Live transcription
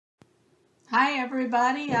Hi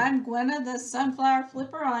everybody, I'm Gwenna the Sunflower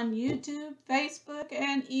Flipper on YouTube, Facebook,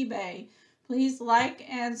 and eBay. Please like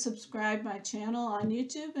and subscribe my channel on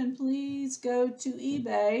YouTube, and please go to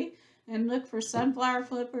eBay and look for Sunflower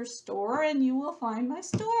Flipper store and you will find my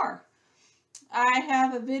store. I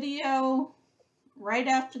have a video right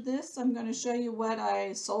after this. I'm going to show you what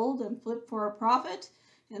I sold and flipped for a profit,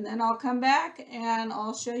 and then I'll come back and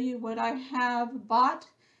I'll show you what I have bought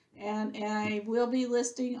and I will be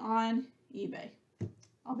listing on eBay.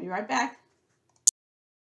 I'll be right back.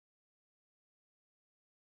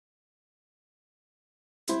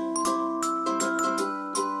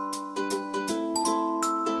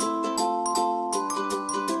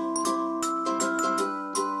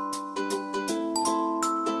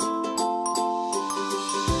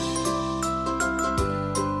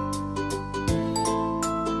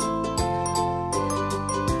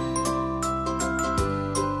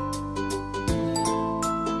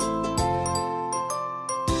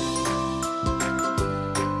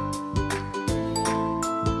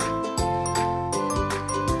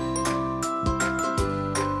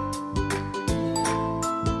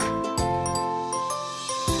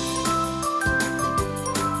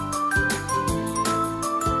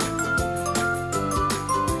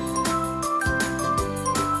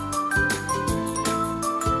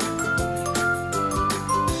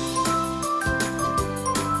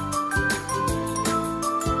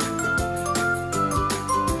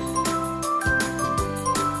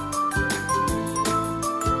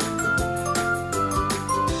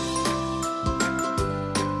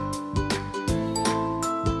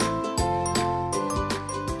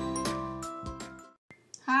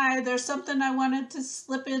 Hi, there's something I wanted to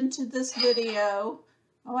slip into this video.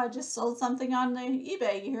 Oh, I just sold something on the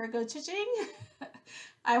eBay. You hear it go cha-ching?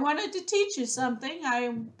 I wanted to teach you something.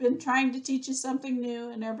 I've been trying to teach you something new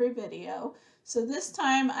in every video. So this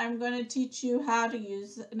time I'm going to teach you how to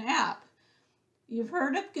use an app. You've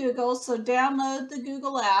heard of Google, so download the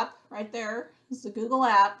Google app. Right there is the Google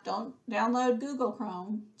app. Don't download Google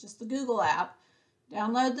Chrome, just the Google app.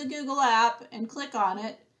 Download the Google app and click on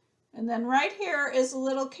it. And then right here is a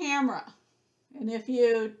little camera. And if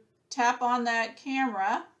you tap on that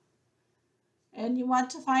camera and you want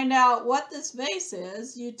to find out what this vase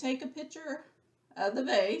is, you take a picture of the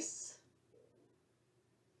vase.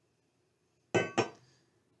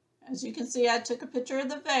 As you can see, I took a picture of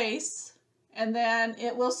the vase, and then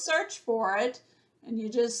it will search for it, and you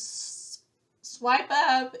just swipe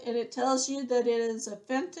up and it tells you that it is a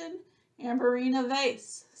Fenton Amberina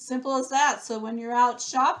vase. Simple as that. So when you're out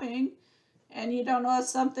shopping and you don't know if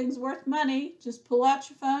something's worth money, just pull out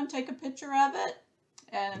your phone, take a picture of it,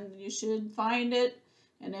 and you should find it.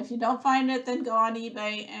 And if you don't find it, then go on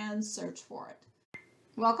eBay and search for it.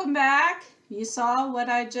 Welcome back. You saw what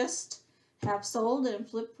I just have sold and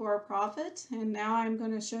flipped for a profit, and now I'm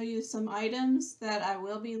going to show you some items that I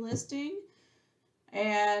will be listing.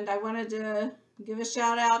 And I wanted to give a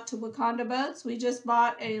shout out to Wakanda Boats. We just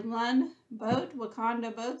bought a Lund boat.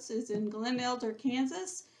 Wakanda Boats is in Glen Elder,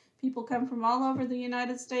 Kansas. People come from all over the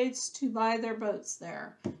United States to buy their boats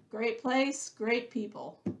there. Great place, great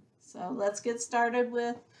people. So let's get started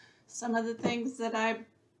with some of the things that I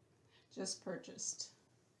just purchased.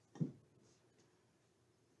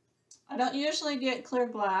 I don't usually get clear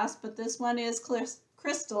glass, but this one is clear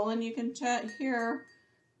crystal, and you can hear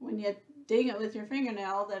when you ding it with your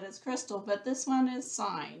fingernail that it's crystal, but this one is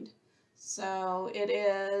signed. So it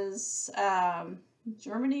is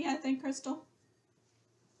Germany, I think, crystal.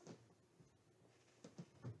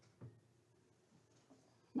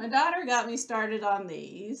 My daughter got me started on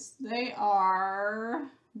these. They are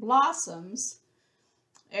blossoms,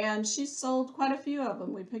 and she sold quite a few of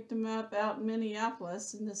them. We picked them up out in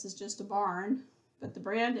Minneapolis, and this is just a barn, but the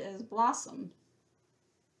brand is Blossom.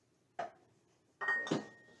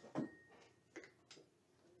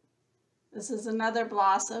 This is another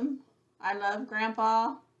blossom. I love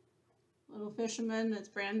Grandpa, little fisherman. It's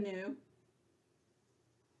brand new.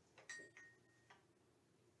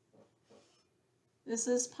 This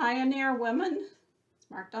is Pioneer Woman. It's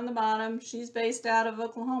marked on the bottom. She's based out of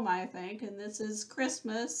Oklahoma, I think. And this is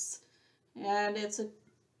Christmas. And it's a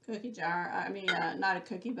cookie jar. I mean, not a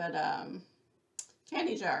cookie, but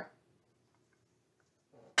candy jar.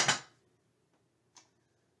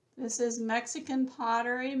 This is Mexican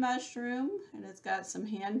pottery mushroom, and it's got some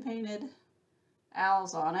hand-painted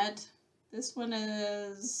owls on it. This one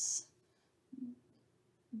is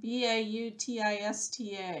Bautista,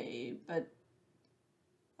 but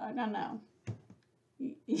I don't know.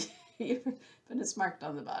 But it's marked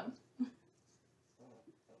on the bottom.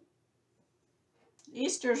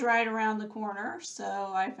 Easter's right around the corner,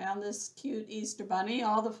 so I found this cute Easter bunny.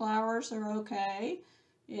 All the flowers are okay.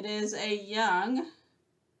 It is a young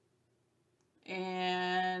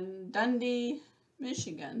and Dundee,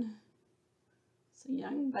 Michigan. It's a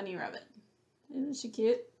young bunny rabbit. Isn't she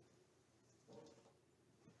cute?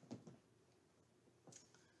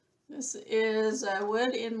 This is a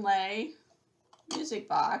wood inlay music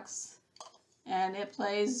box, and it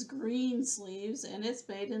plays green sleeves, and it's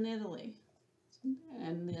made in Italy.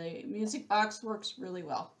 And the music box works really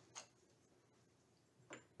well.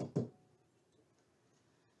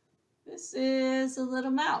 This is a little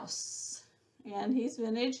mouse, and he's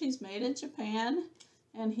vintage. He's made in Japan,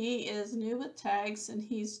 and he is new with tags, and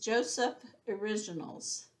he's Joseph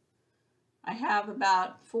Originals. I have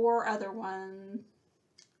about 4 other ones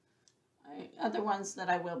that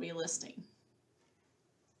I will be listing.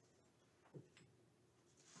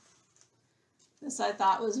 This I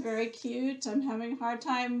thought was very cute. I'm having a hard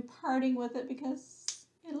time parting with it because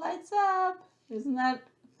it lights up. Isn't that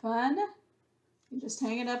fun? You just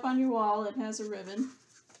hang it up on your wall. It has a ribbon.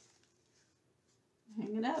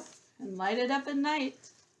 Hang it up and light it up at night.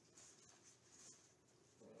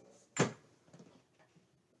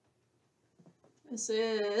 This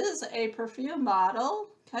is a perfume bottle,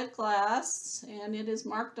 cut glass, and it is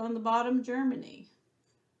marked on the bottom, Germany.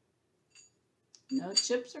 No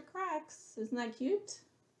chips or cracks. Isn't that cute?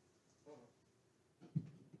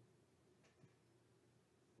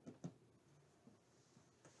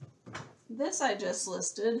 This I just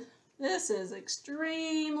listed. This is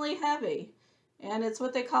extremely heavy, and it's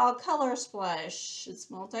what they call color splash.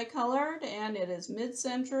 It's multicolored, and it is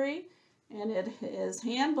mid-century, and it is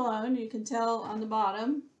hand blown. You can tell on the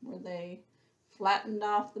bottom where they flattened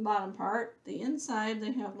off the bottom part. The inside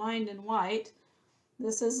they have lined in white.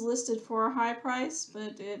 This is listed for a high price,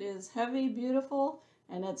 but it is heavy, beautiful,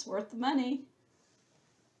 and it's worth the money.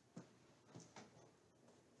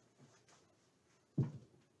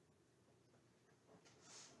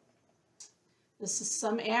 This is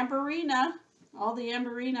some Amberina. All the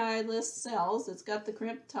Amberina I list sells. It's got the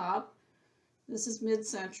crimped top. This is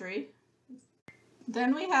mid-century.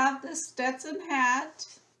 Then we have this Stetson hat,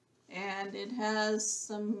 and it has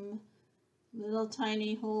some little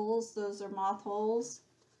tiny holes. Those are moth holes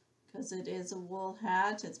because it is a wool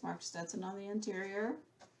hat. It's marked Stetson on the interior.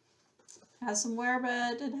 Has some wear,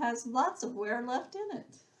 but it has lots of wear left in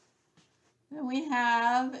it. Then we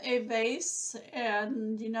have a vase,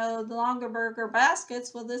 and you know the Longaberger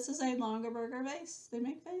baskets. Well, this is a Longaberger vase. They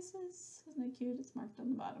make vases. Isn't it cute? It's marked on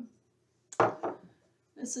the bottom.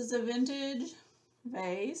 This is a vintage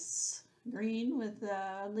vase, green with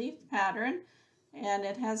a leaf pattern, and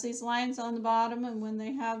it has these lines on the bottom, and when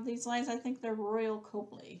they have these lines, I think they're Royal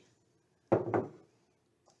Copley.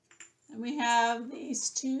 And we have these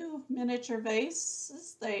 2 miniature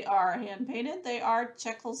vases. They are hand painted. They are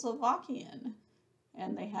Czechoslovakian,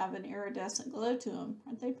 and they have an iridescent glow to them.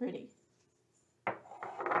 Aren't they pretty?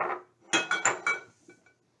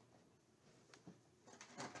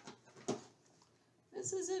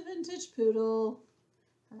 This is a vintage poodle.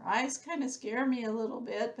 Her eyes kind of scare me a little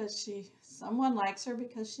bit, but someone likes her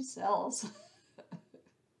because she sells.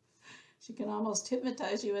 She can almost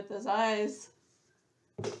hypnotize you with those eyes.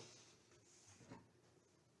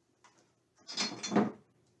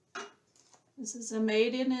 This is a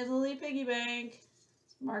made in Italy piggy bank.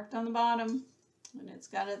 It's marked on the bottom, and it's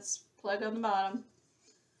got its plug on the bottom.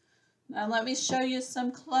 Now let me show you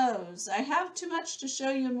some clothes. I have too much to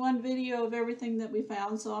show you in one video of everything that we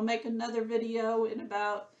found, so I'll make another video in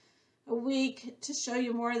about a week to show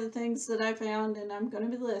you more of the things that I found and I'm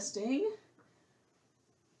going to be listing.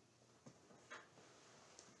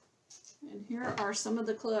 And here are some of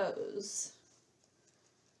the clothes.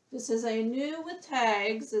 This is a new with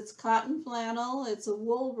tags. It's cotton flannel. It's a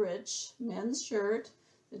Woolrich men's shirt.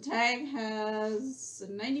 The tag has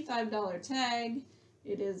a $95 tag.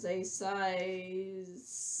 It is a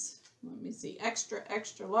size, let me see, extra,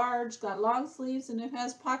 extra large. Got long sleeves, and it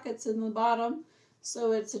has pockets in the bottom.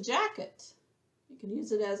 So it's a jacket. You can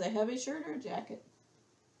use it as a heavy shirt or a jacket.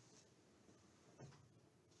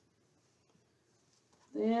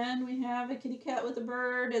 Then we have a kitty cat with a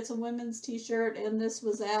bird. It's a women's t-shirt, and this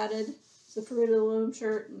was added. It's a Fruit of the Loom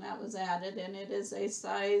shirt, and that was added, and it is a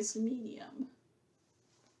size medium.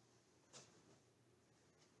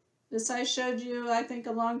 This I showed you, I think,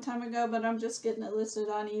 a long time ago, but I'm just getting it listed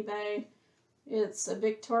on eBay. It's a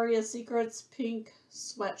Victoria's Secrets pink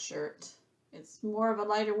sweatshirt. It's more of a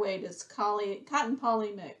lighter weight. It's cotton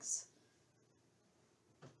poly mix.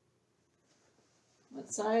 What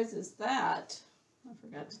size is that? I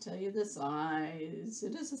forgot to tell you the size.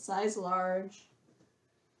 It is a size large.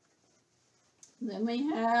 Then we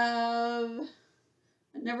have,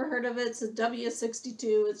 I never heard of it. It's a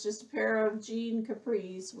W62. It's just a pair of jean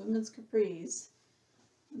capris, women's capris.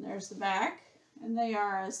 And there's the back. And they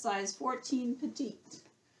are a size 14 petite.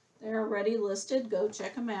 They're already listed. Go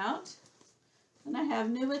check them out. And I have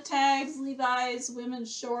Nua tags, Levi's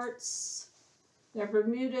women's shorts. They're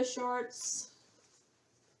Bermuda shorts.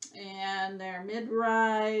 And they're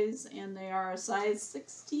mid-rise. And they are a size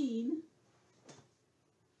 16.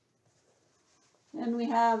 Then we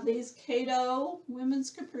have these Kato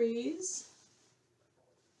women's capris.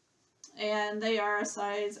 And they are a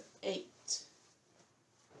size 8.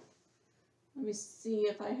 Let me see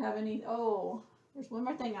if I have any. Oh, there's one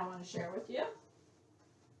more thing I want to share with you.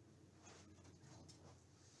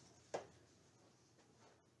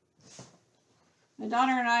 My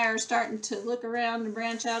daughter and I are starting to look around and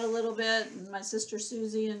branch out a little bit. And my sister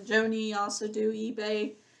Susie and Joni also do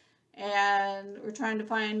eBay. And we're trying to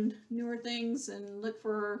find newer things and look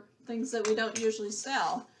for things that we don't usually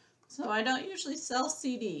sell. So I don't usually sell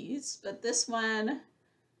CDs, but this one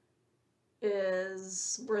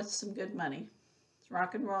is worth some good money. It's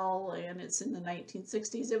rock and roll, and it's in the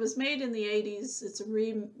 1960s. It was made in the 80s. It's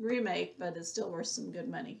a remake, but it's still worth some good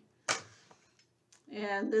money.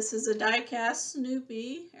 And this is a die-cast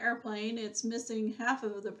Snoopy airplane. It's missing half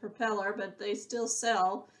of the propeller, but they still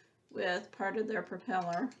sell with part of their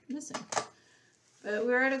propeller missing. But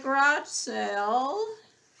we're at a garage sale,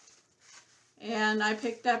 and I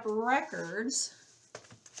picked up records,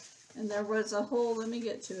 and there was a whole, let me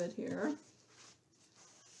get to it here.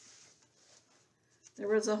 There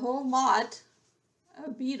was a whole lot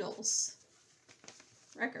of Beatles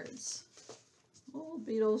records, old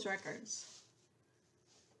Beatles records.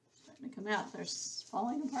 Starting to come out, they're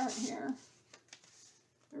falling apart here.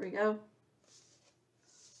 There we go.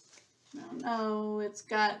 No, it's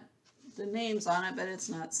got the names on it, but it's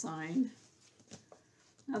not signed.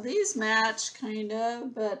 Now these match kind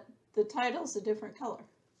of, but the title's a different color.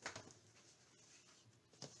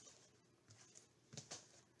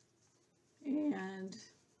 And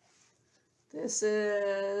this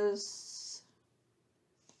is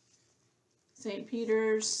St.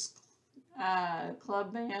 Peter's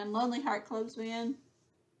Club Band, Lonely Heart Club's band.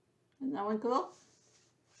 Isn't that one cool?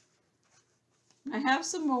 I have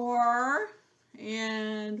some more,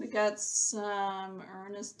 and we got some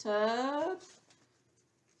Ernest Tubb,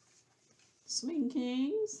 Swing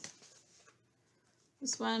Kings.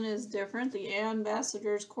 This one is different, the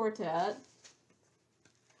Ambassadors Quartet.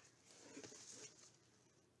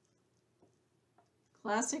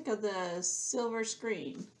 Classic of the Silver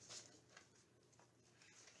Screen.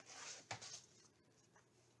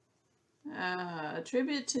 A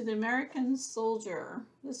tribute to the American Soldier.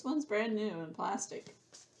 This one's brand new in plastic.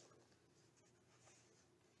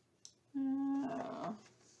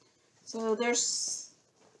 So there's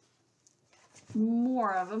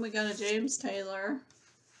more of them. We got a James Taylor.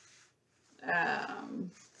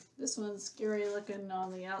 This one's scary looking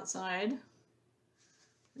on the outside.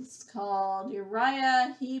 It's called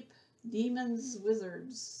Uriah Heep Demons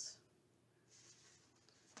Wizards.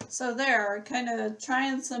 So there, kind of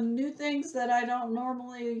trying some new things that I don't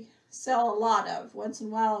normally sell a lot of. Once in a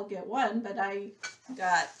while I'll get one, but I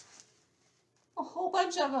got a whole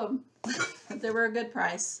bunch of them. They were a good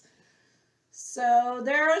price. So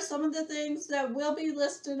there are some of the things that will be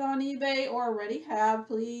listed on eBay or already have.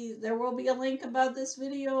 Please, there will be a link above this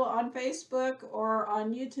video on Facebook or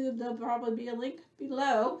on YouTube. There'll probably be a link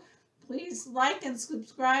below. Please like and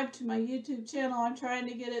subscribe to my YouTube channel. I'm trying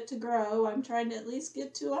to get it to grow. I'm trying to at least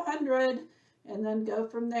get to 100 and then go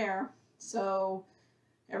from there. So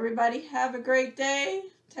everybody have a great day.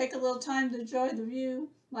 Take a little time to enjoy the view.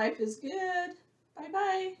 Life is good.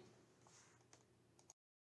 Bye-bye.